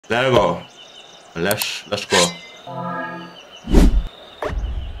There we go. Let's go.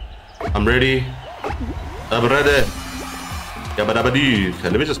 I'm ready. I'm ready. Okay,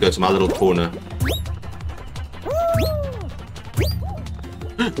 let me just go to my little corner.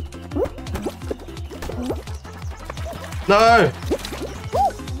 No!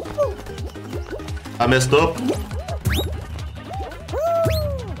 I messed up.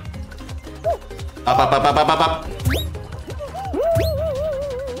 Up.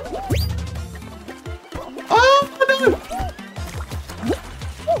 Oh, no!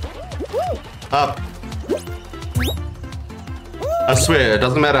 Up. I swear, it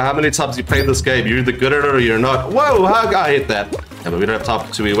doesn't matter how many times you play this game, you're either good at it or you're not. Whoa, how I hit that? Yeah, but we don't have time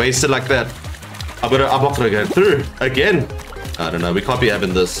to be wasted like that. I'm not gonna go through again. I don't know, we can't be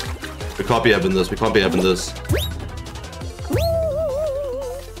having this. We can't be having this.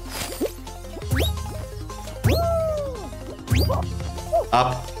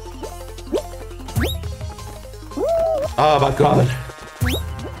 Up. Oh my god.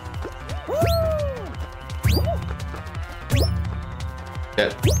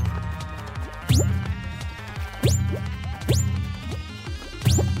 Yeah.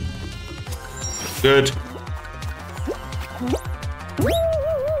 Good.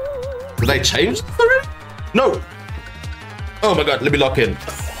 Did they change this already? No. Oh my god, let me lock in.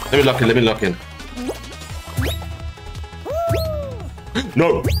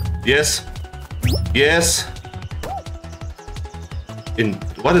 No. Yes.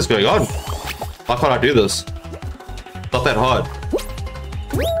 What is going on? Why can't I do this? Not that hard.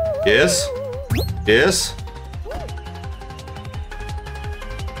 Yes.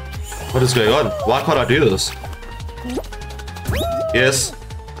 What is going on? Why can't I do this? Yes.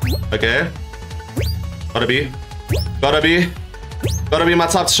 Okay. Gotta be my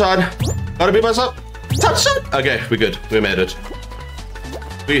top shot. Gotta be my top shot. Okay, we're good. We made it.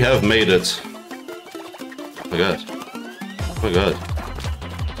 We have made it. Oh my god.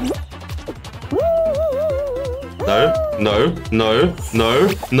 No.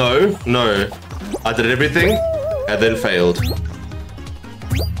 I did everything and then failed.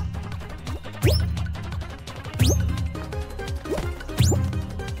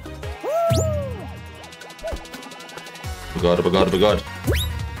 Oh my god.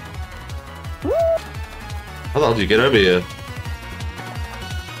 How the hell do you get over here?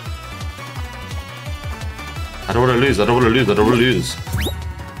 I don't want to lose.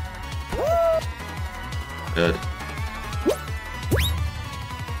 Good.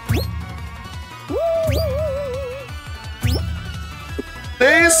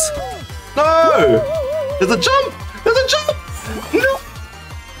 Please? No! There's a jump! No!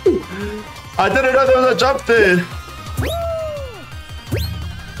 I didn't know there was a jump there!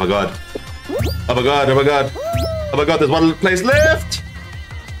 Oh my god, there's one place left!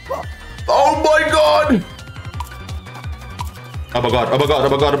 Oh my god! Oh my god.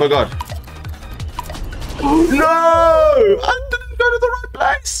 No! I didn't go to the right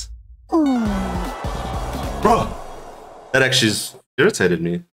place! Bro! That actually irritated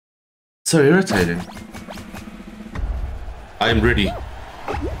me. So irritating. I am ready.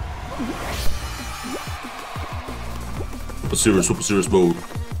 Super serious mode.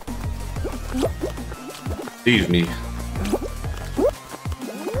 Leave me.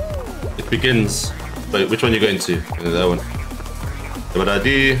 It begins. Wait, which one are you going to? That one. What I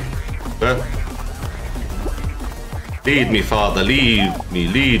do? Lead me, Father.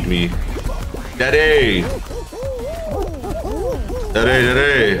 Lead me. Daddy.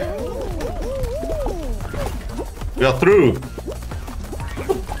 We are through.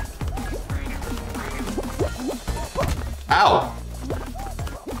 Ow.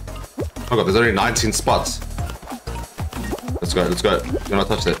 Oh god, there's only 19 spots. Let's go. Do not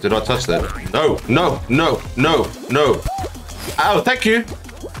touch that. No. Ow, thank you.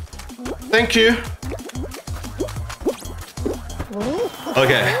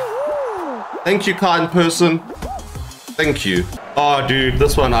 Okay. Thank you, kind person. Thank you. Oh, dude,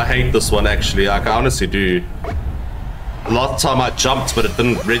 this one, I hate this one, actually. I honestly do. Last time I jumped, but it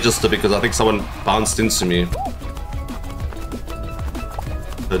didn't register because I think someone bounced into me.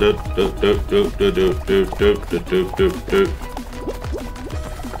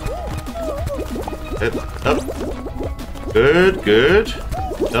 Up. Good.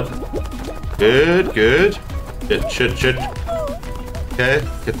 Up. Good. Shit. Okay,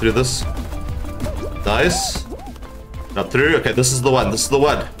 get through this. Nice. Up through. Okay, this is the one. Screw.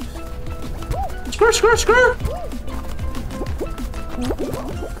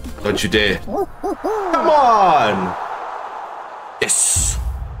 Don't you dare. Come on! Yes!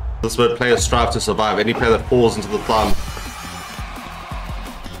 This mode, players strive to survive. Any player that falls into the plum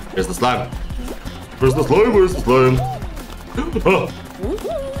Where's the slime? Where's the slime? Where's the slime? Oh.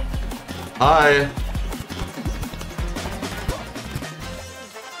 Hi.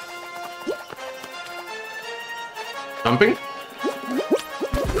 Jumping?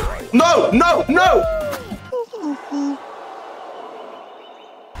 No! No! No!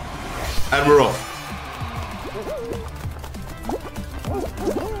 And we're off.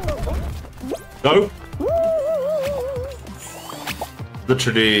 Go.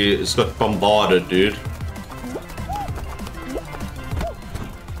 Literally, it's got bombarded, dude.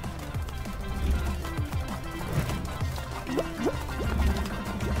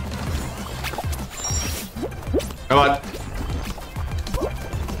 Come on.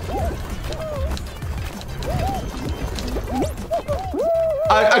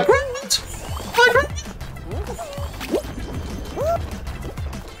 I agree.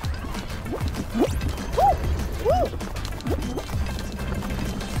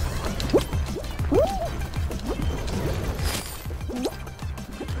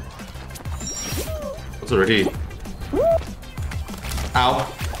 What's already?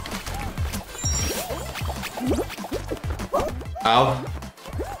 Ow. Ow.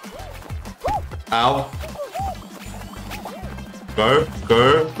 Ow. Go,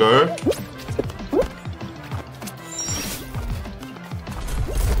 go, go.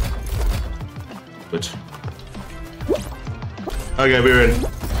 Good. Okay, we're in.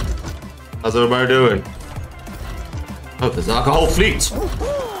 How's everybody doing? Oh, there's like a whole fleet.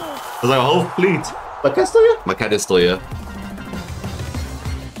 There's like a whole fleet. My cat's still here? My cat is still here.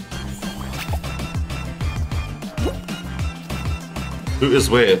 Who is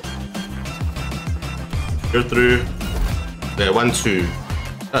where? Go through. There, 1, 2.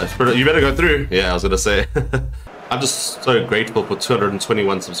 Oh, you better go through. Yeah, I was gonna say. I'm just so grateful for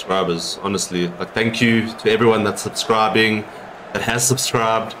 221 subscribers, honestly. Like, thank you to everyone that's subscribing, that has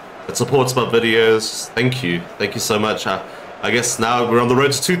subscribed, that supports my videos. Thank you. Thank you so much. I guess now we're on the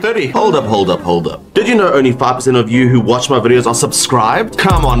road to 230. Hold up, hold up, hold up. Did you know only 5% of you who watch my videos are subscribed?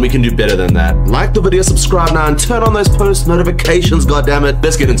 Come on, we can do better than that. Like the video, subscribe now, and turn on those post notifications, goddammit.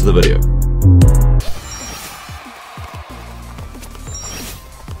 Let's get into the video.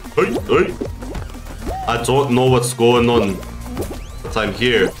 Hey, hey. I don't know what's going on, but I'm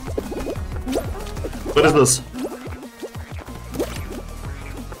here. What is this?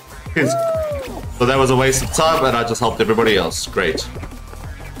 So that was a waste of time, and I just helped everybody else. Great.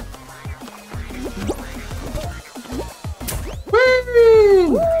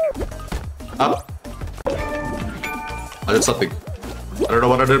 Woo! Up. I did something. I don't know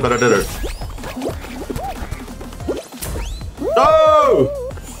what I did, but I did it. No!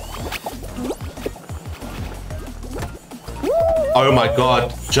 Oh my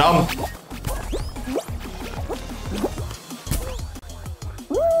god, jump!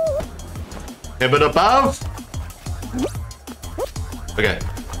 Heaven above! Okay.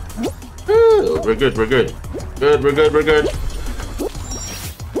 Ooh, we're good, we're good. Good, we're good, we're good.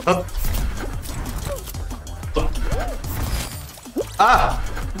 Up. Ah!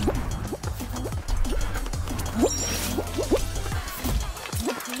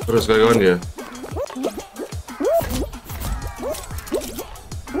 What is going on here?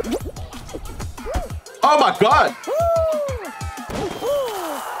 Oh my god!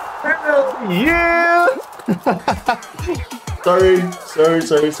 Yeah! sorry.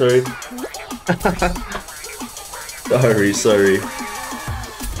 sorry.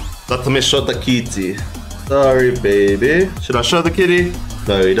 Let me show the kitty. Sorry, baby. Should I show the kitty?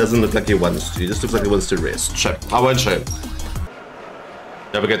 No, he doesn't look like he wants to. He just looks like he wants to rest. Show. I won't show him.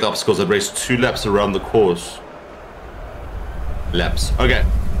 Navigate the obstacles and race 2 laps around the course. Laps. Okay.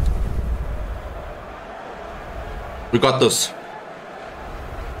 We got this.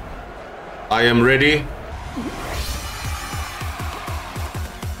 I am ready.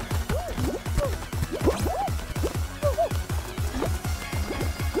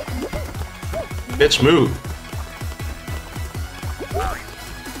 Bitch, move.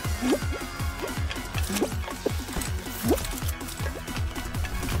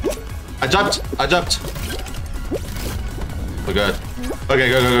 I jumped. Oh god. Okay,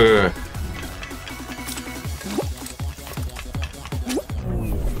 go.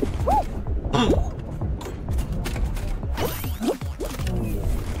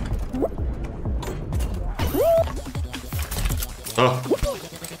 Oh.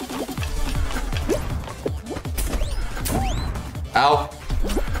 Ow.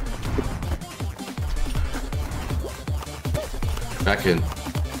 Back in.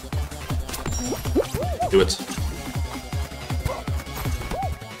 Do it.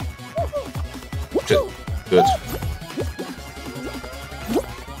 Shit. Good.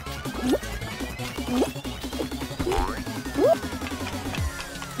 Oh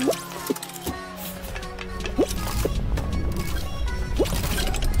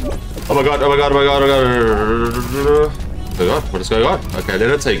my god, oh my god, oh my god, oh my god. Oh my god, what is going on? Okay, let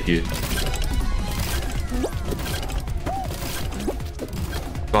it take you.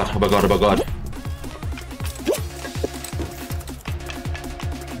 God, oh my god, oh my god.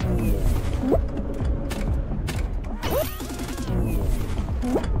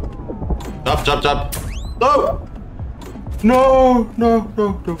 Jump, jump, jump. No! No, no,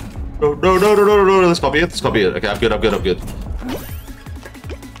 no, no, no, no, no, no, no, no, this can't be it, this can't be it. Okay, I'm good, I'm good, I'm good.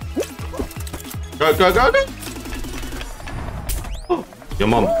 Go, go, go, go! Oh, your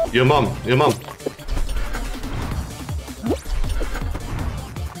mom, your mom, your mom.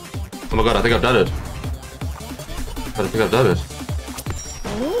 Oh my god, I think I've done it. I think I've done it.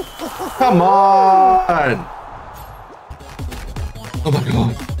 Come on! Oh my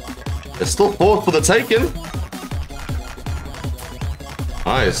god. There's still 4 for the taking.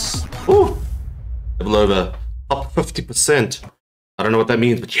 Nice. Ooh. Level over. Top 50%. I don't know what that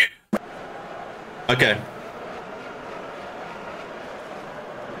means, but yeah. Okay.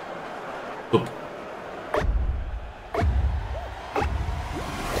 Oop.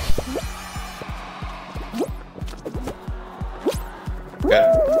 Okay.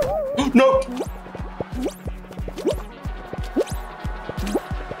 No!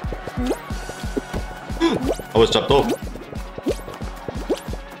 I was jumped off.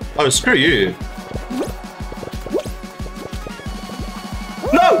 Oh, screw you.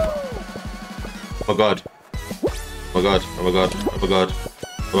 No! Oh my god. Oh my god. Oh my god. Oh my god.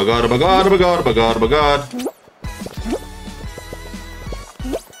 Oh my god. Oh my god. Oh my god. Oh my god. Oh my god.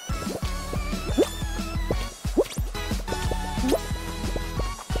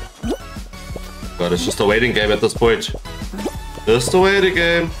 God, it's just a waiting game at this point. Just a waiting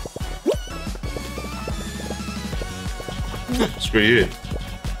game. Screw you.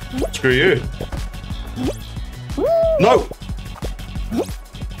 Screw you. No! Oh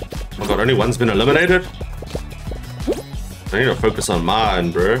my god, only one's been eliminated? I need to focus on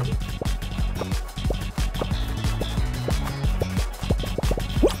mine, bro.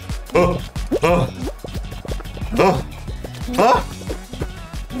 Oh! Oh! Oh! Oh!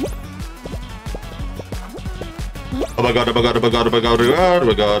 Oh my god, oh my god, oh my god, oh my god, oh my god, oh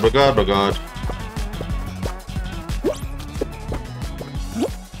my god, oh my god, oh my god.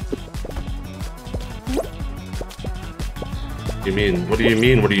 What do you mean? What do you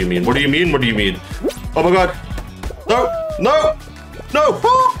mean? What do you mean? What do you mean? What do you mean? Oh my god! No! No! No!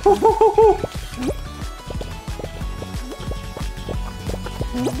 Oh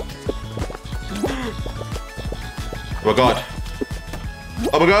my god!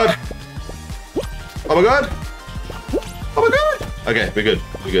 Oh my god! Oh my god! Oh my god! Okay, we're good.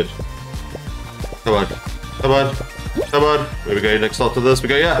 We're good. Come on. Come on. Come on. Where we go next after this? We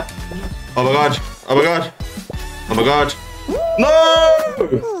go, yeah. Oh my god. Oh my god. Oh my god. No!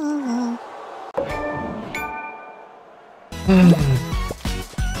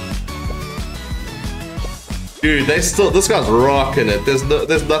 Dude, this guy's rocking it. There's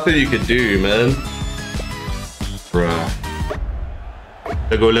nothing you can do, man. Bruh.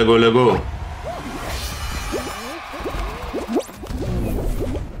 Lego, Lego, Lego.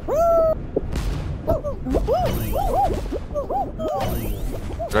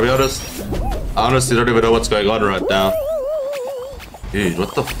 Can I be honest? I honestly don't even know what's going on right now. Dude,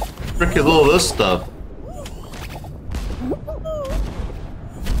 what the frick is all this stuff?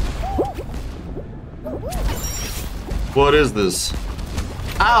 What is this?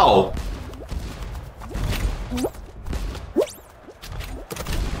 Ow!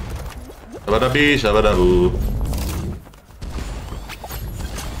 Shabadabi, shabadabu.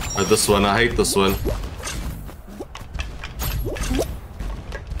 Oh, this one, I hate this one.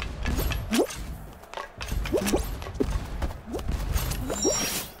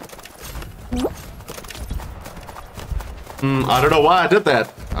 I don't know why I did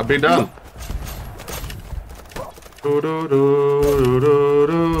that. I'd be done.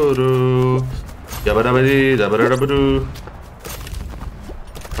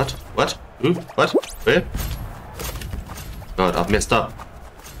 What? What? Who? What? Where? God, I've messed up.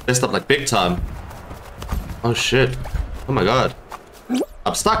 Messed up like big time. Oh shit. Oh my god.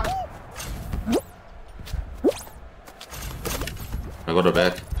 I'm stuck. I got her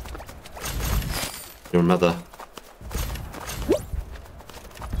back. Your mother.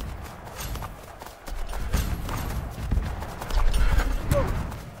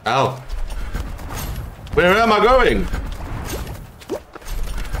 Ow. Where am I going?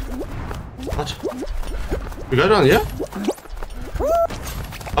 What? We go down here?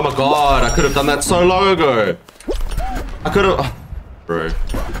 Oh my god, I could have done that so long ago. I could have... Oh, bro.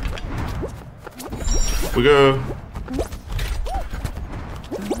 We go.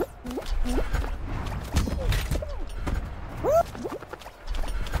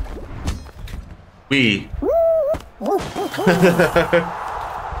 We.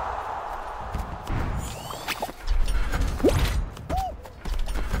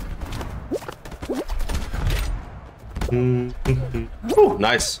 Ooh,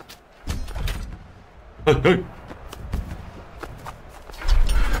 nice.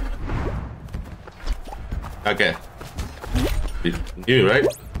 Okay. You, right?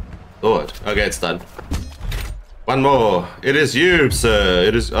 Lord. Okay, it's done. One more. It is you, sir.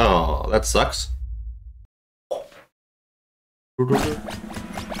 It is... Oh, that sucks.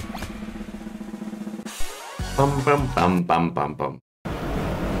 Bum, bum, bum, bum, bum, bum.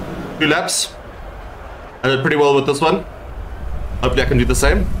 2 laps. I did pretty well with this one. Hopefully I can do the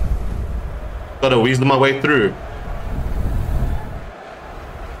same. Gotta weasel my way through.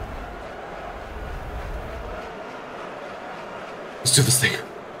 Let's do this thing.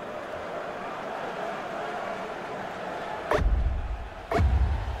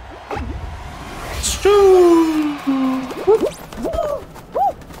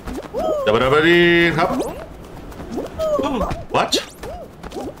 What?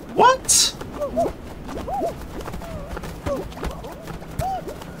 What?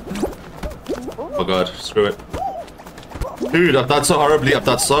 Oh god, screw it. Dude, I've done so horribly. I've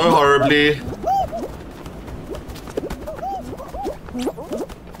done so horribly.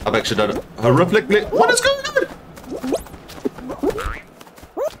 I've actually done it horrifically. What is going on?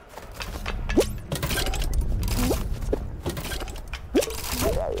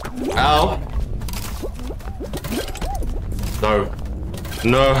 Ow. No.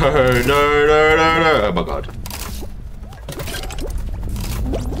 No, no, no, no, no. Oh my god.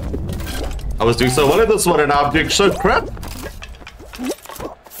 I was doing so well in this one and now I'm doing so crap.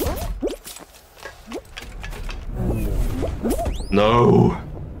 No.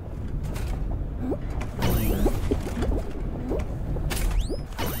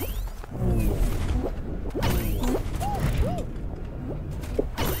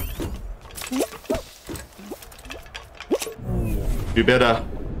 Do better.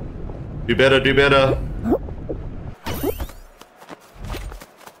 Do better, do better.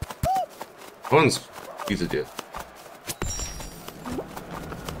 One's easy, dude.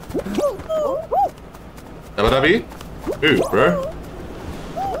 Dabba-dabby? Ooh, bro.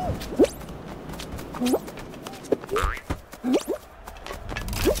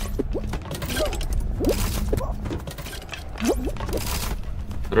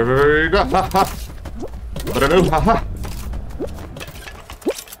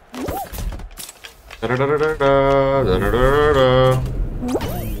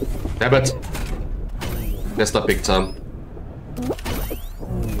 Damn it. Messed up big time.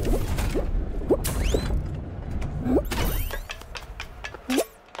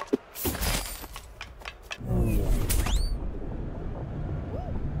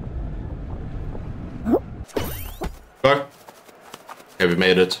 Go. Okay, we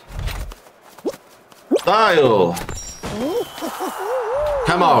made it. Style!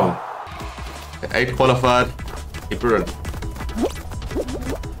 Come on! 8 qualified. Keep running.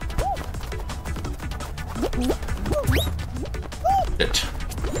 Shit.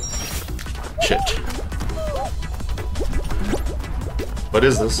 Shit. What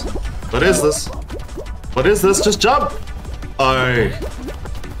is this? What is this? What is this? Just jump! Oh.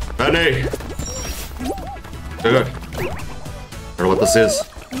 Benny! Good. I don't know what this is.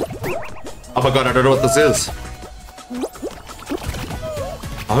 Oh my god, I don't know what this is.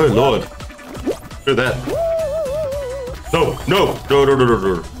 Oh lord. Do that. No, no, no, no, no, no,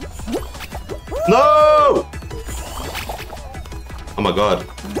 no. No! Oh my god.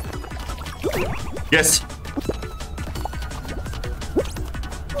 Yes.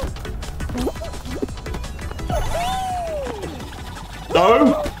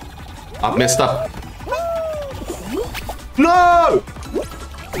 No! I've messed up. No!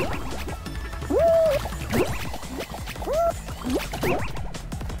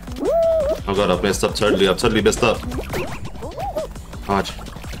 Oh god, I've messed up totally. I've totally messed up. God.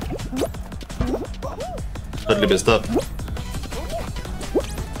 Totally messed up.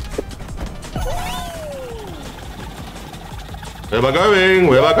 Where am I going?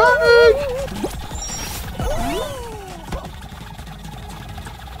 Where am I going?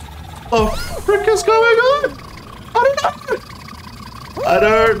 What the frick is going on? I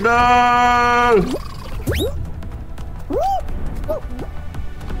don't know.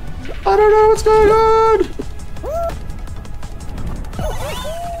 I don't know what's going on.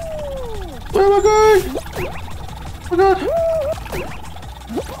 Where am I going? Oh god.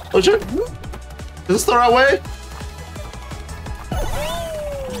 Oh shit. Is this the right way?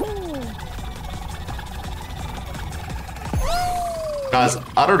 Guys,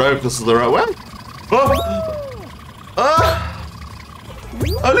 I don't know if this is the right way. Oh!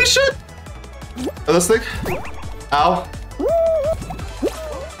 Holy shit! Oh, this thing. Ow.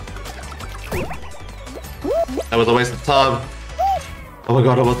 That was a waste of time. Oh my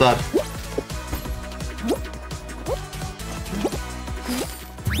god, how about that?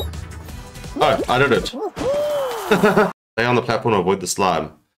 Oh, I did it. Stay on the platform to avoid the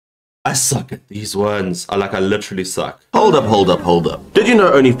slime. I suck at these ones. I literally suck. Hold up. Did you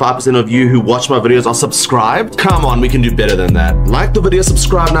know only 5% of you who watch my videos are subscribed? Come on, we can do better than that. Like the video,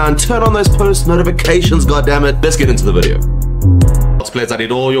 subscribe now, and turn on those post notifications, goddammit. Let's get into the video. Let's play. I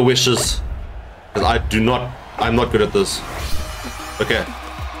need all your wishes. Because I'm not good at this. Okay.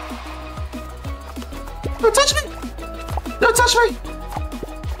 Don't touch me! Don't touch me!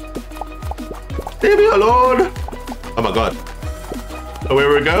 Leave me alone! Oh my god. Oh, where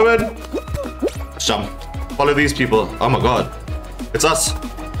we're going? Jump. Follow these people. Oh my god. It's us.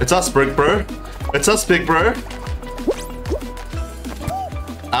 It's us, big bro. It's us, big bro.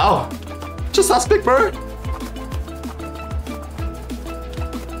 Ow. Just us, big bro.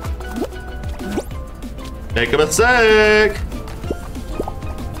 Make a mistake.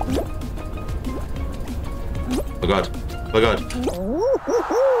 Oh god. Oh my god.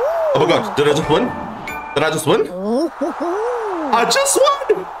 Oh my god. Did I just win? Did I just win? I just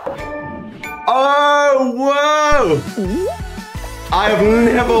won! Oh, whoa! I have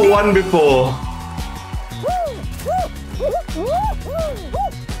never won before.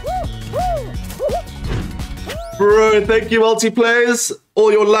 Bro, thank you, multiplayers.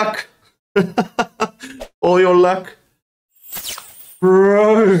 All your luck. All your luck.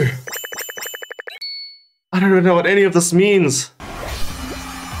 Bro. I don't even know what any of this means.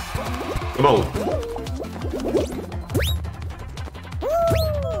 Come on.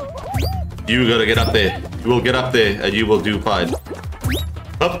 You gotta get up there. You will get up there and you will do fine.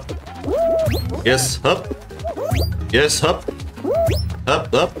 Up. Yes, up. Yes, up.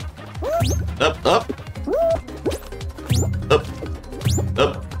 Up, up. Up, up. Up.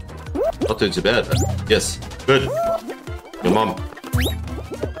 Up. Not doing too bad. Yes. Good. Your mom.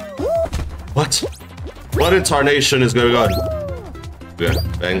 What? What in tarnation is going on? Okay.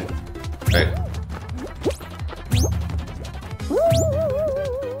 Bang. Bang.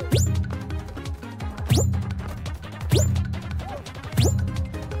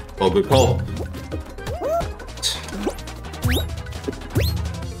 Oh, good call.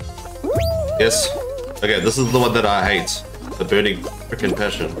 Yes. Okay, this is the one that I hate. The burning freaking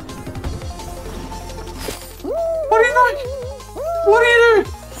passion. What are you doing? What are you doing?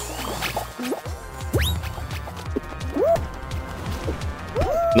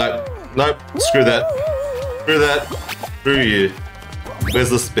 No. Nope. Screw that. Screw that. Screw you. Where's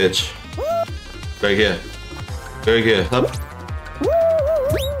this bitch? Go here. Go here. Up.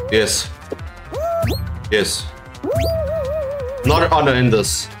 Yes. Yes. Not an honor in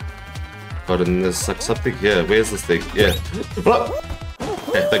this. God, and there's like something here. Where's this thing? Yeah. Oh.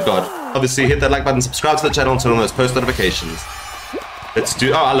 Okay, thank God. Obviously, hit that like button, subscribe to the channel, and turn on those post notifications. Let's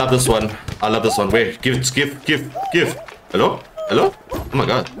do. Oh, I love this one. I love this one. Wait, give. Hello? Hello? Oh my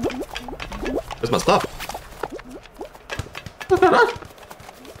God. Where's my stuff?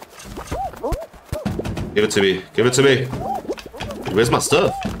 Give it to me. Give it to me. Where's my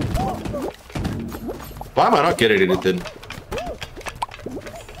stuff? Why am I not getting anything?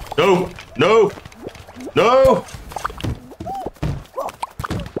 No! No! No! Oh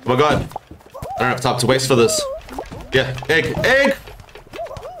my God. I don't have time to waste for this. Yeah, egg! Egg!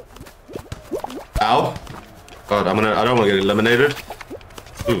 Ow. God, I don't want to get eliminated.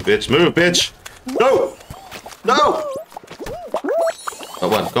 Move, bitch. Move, bitch! No! No!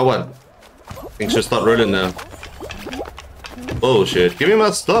 Got one. Got one. Things should start rolling now. Oh shit. Give me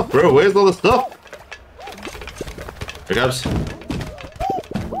my stuff, bro. Where's all the stuff? Here comes.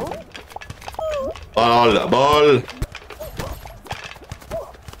 Ball. Ball.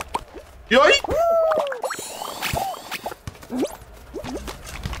 Yoy!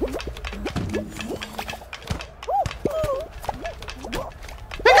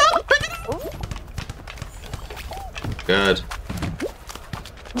 Pick up! Pick it up! Good.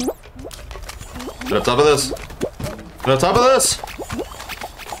 Get on top of this. Get on top of this.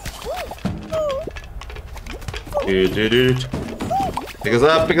 Dude. Pick us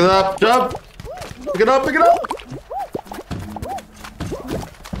up, jump! Pick it up!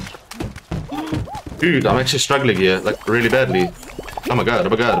 Dude, I'm actually struggling here, like, really badly. Oh my god.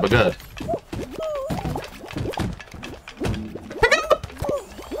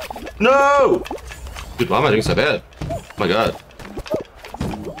 No! Dude, why am I doing so bad? Oh my god.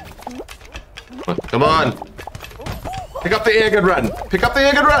 Come on. Pick up the egg and run. Pick up the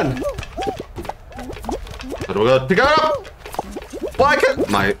egg and run. Oh my god. Pick it up. Why can't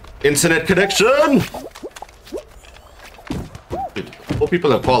my internet connection? Dude, 4 people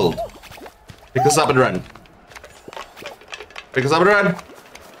have called. Pick this up and run. Pick this up and run.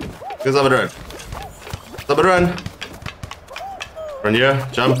 Pick this up and run. Pick this up and run. Run here.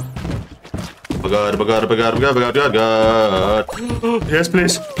 Jump. Oh my god, oh my god, oh my god, oh my god, oh my god, oh my god. Yes,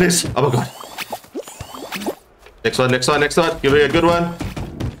 please, please. Oh my god. Next one, next one, next one. Give me a good one.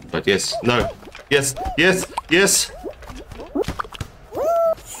 But yes, no. Yes, yes, yes.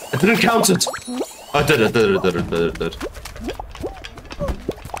 I didn't count it. I did it, did it, did it, did it, did it.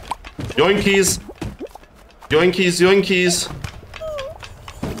 Yoinkies. Yoinkies, yoinkies.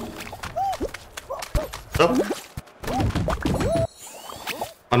 Up.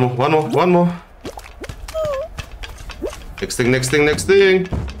 One more, one more, one more. Next thing, next thing, next thing.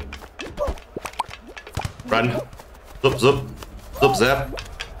 Run. Zup, zup. Zup, zap.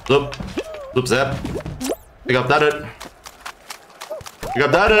 Zup. Zup, zap. Pick up that it. Pick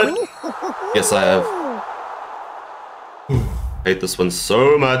up that it. Yes, I have. Hate this one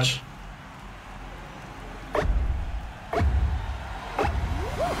so much.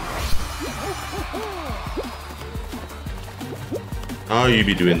 How you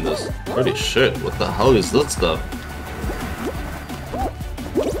be doing this? Holy shit, what the hell is this stuff?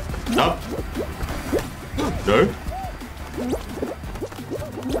 Up. No.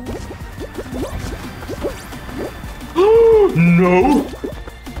 No.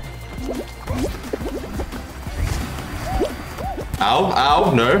 Ow,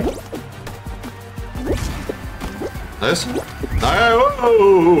 ow, no. Nice.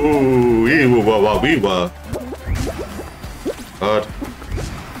 No. We were. God.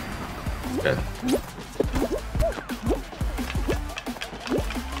 Okay.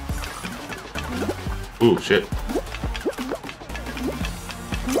 Ooh, shit.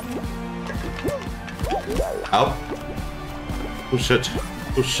 Ow. Oh shit.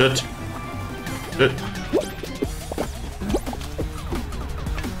 Oh shit. Shit.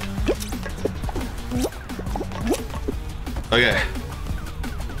 Okay.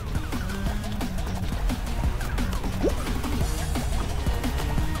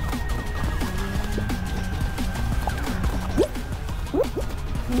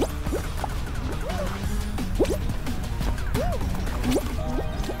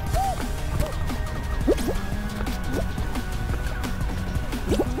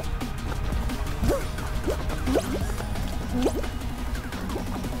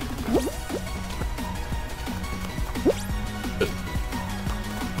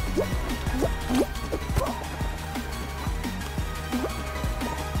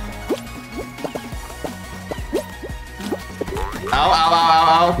 Ow, ow, ow,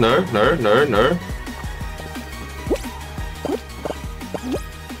 ow, ow. No, no, no, no.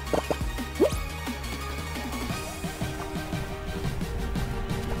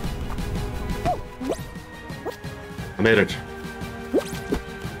 I made it.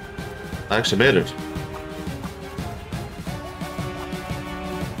 I actually made it.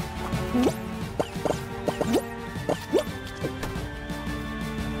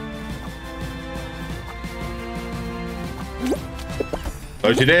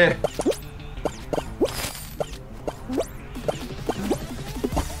 Don't you dare!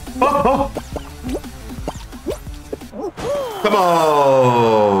 Oh, oh. Come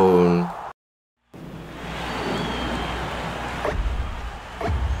on!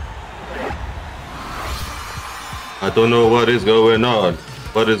 I don't know what is going on.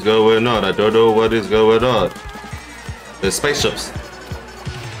 What is going on? I don't know what is going on. There's spaceships.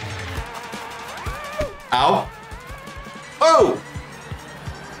 Ow! Oh!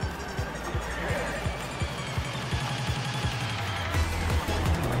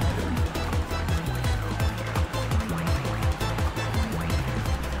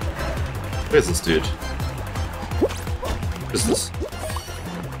 Where's this dude? What is this?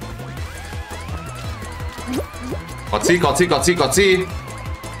 Got see, got see, got see, got see.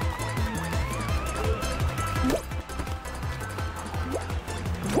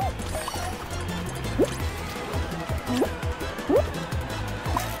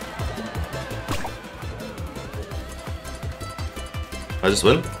 I just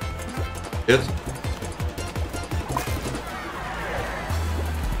win? Yes.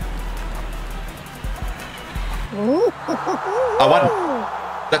 I won.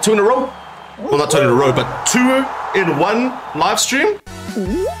 That 2 in a row? Well, not 2 in a row, but 2 in 1 live stream?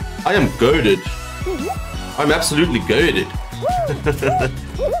 I am goated. I'm absolutely goated.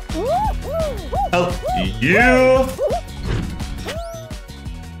 Hell you.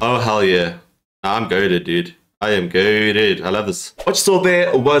 Oh, hell yeah. I'm goated, dude. I am goated. I love this. What you saw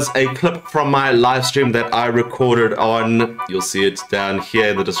there was a clip from my live stream that I recorded on, you'll see it down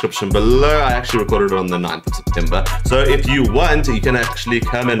here in the description below. I actually recorded it on the 9th of September. So if you want, you can actually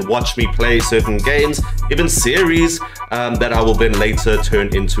come and watch me play certain games, even series that I will then later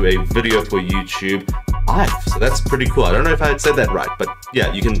turn into a video for YouTube live. So that's pretty cool. I don't know if I said that right, but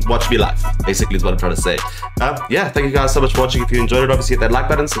yeah, you can watch me live, basically is what I'm trying to say. Yeah, thank you guys so much for watching. If you enjoyed it, obviously hit that like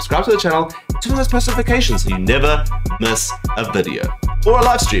button, subscribe to the channel, turn on those post notifications so you never miss a video or a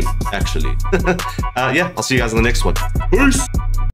live stream, actually. Yeah, I'll see you guys in the next one. Peace.